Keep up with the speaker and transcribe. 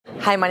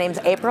Hi, my name's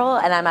April,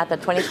 and I'm at the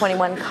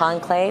 2021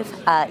 Conclave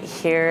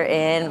here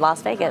in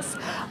Las Vegas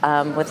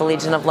with the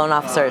Legion of Loan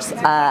Officers.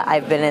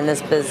 I've been in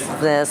this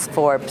business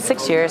for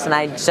 6 years, and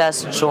I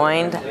just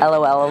joined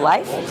LOL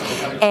Life.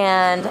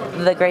 And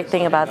the great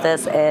thing about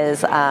this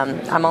is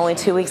I'm only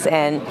 2 weeks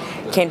in,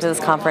 came to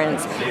this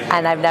conference,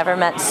 and I've never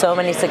met so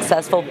many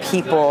successful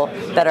people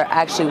that are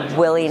actually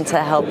willing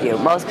to help you.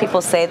 Most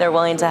people say they're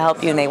willing to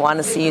help you and they want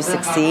to see you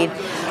succeed.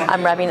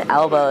 I'm rubbing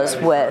elbows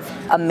with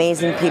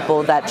amazing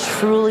people that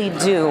truly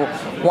do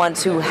want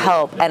to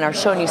help and are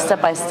showing you step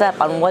by step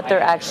on what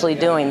they're actually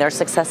doing, their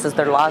successes,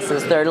 their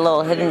losses, their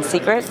little hidden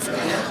secrets.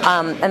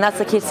 And that's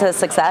the key to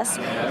success.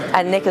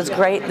 And Nick is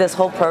great. This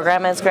whole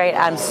program is great.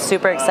 I'm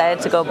super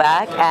excited to go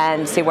back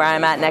and see where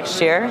I'm at next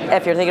year.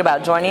 If you're thinking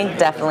about joining,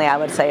 definitely I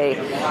would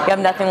say you have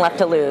nothing left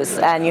to lose,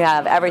 and you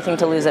have everything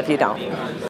to lose if you don't.